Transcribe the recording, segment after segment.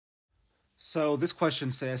So this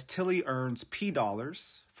question says Tilly earns P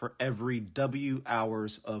dollars for every W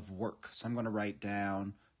hours of work. So I'm going to write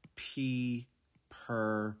down P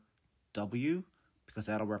per W because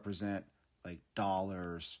that'll represent like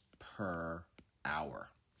dollars per hour.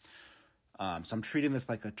 So I'm treating this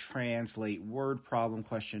like a translate word problem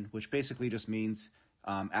question, which basically just means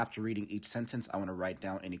after reading each sentence, I want to write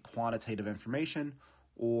down any quantitative information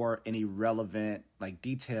or any relevant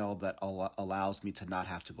detail that allows me to not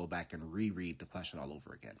have to go back and reread the question all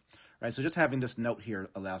over again. Right? So just having this note here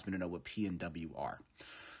allows me to know what P and W are.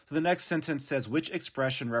 So the next sentence says, which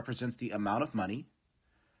expression represents the amount of money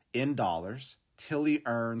in dollars Tilly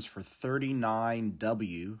earns for 39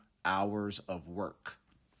 W hours of work?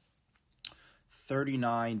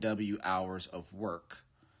 39 W hours of work.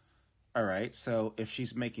 All right, so if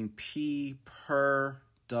she's making P per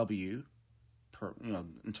W,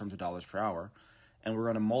 in terms of dollars per hour, and we're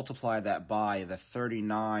going to multiply that by the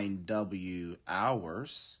 39 W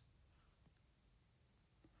hours,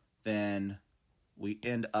 then we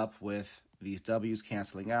end up with these W's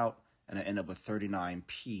canceling out, and I end up with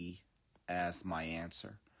 39P as my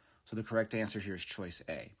answer. So the correct answer here is choice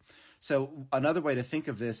A. So another way to think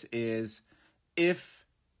of this is if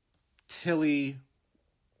Tilly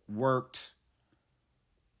worked,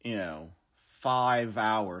 5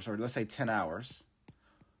 hours, or let's say 10 hours,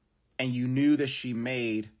 and you knew that she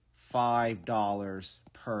made $5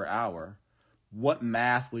 per hour, what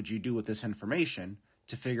math would you do with this information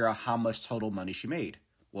to figure out how much total money she made?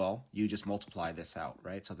 Well, you just multiply this out,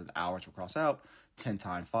 right? So that the hours will cross out. 10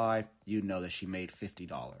 times 5, you know that she made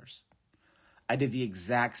 $50. I did the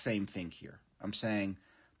exact same thing here. I'm saying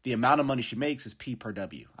the amount of money she makes is P per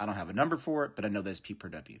W. I don't have a number for it, but I know that it's P per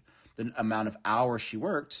W. The amount of hours she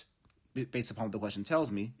worked, based upon what the question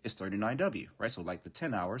tells me, is 39W, right? So like the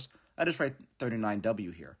 10 hours, I just write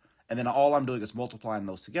 39W here. And then all I'm doing is multiplying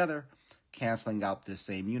those together, canceling out this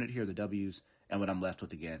same unit here, the W's, and what I'm left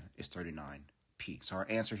with again is 39P. So our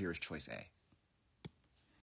answer here is choice A.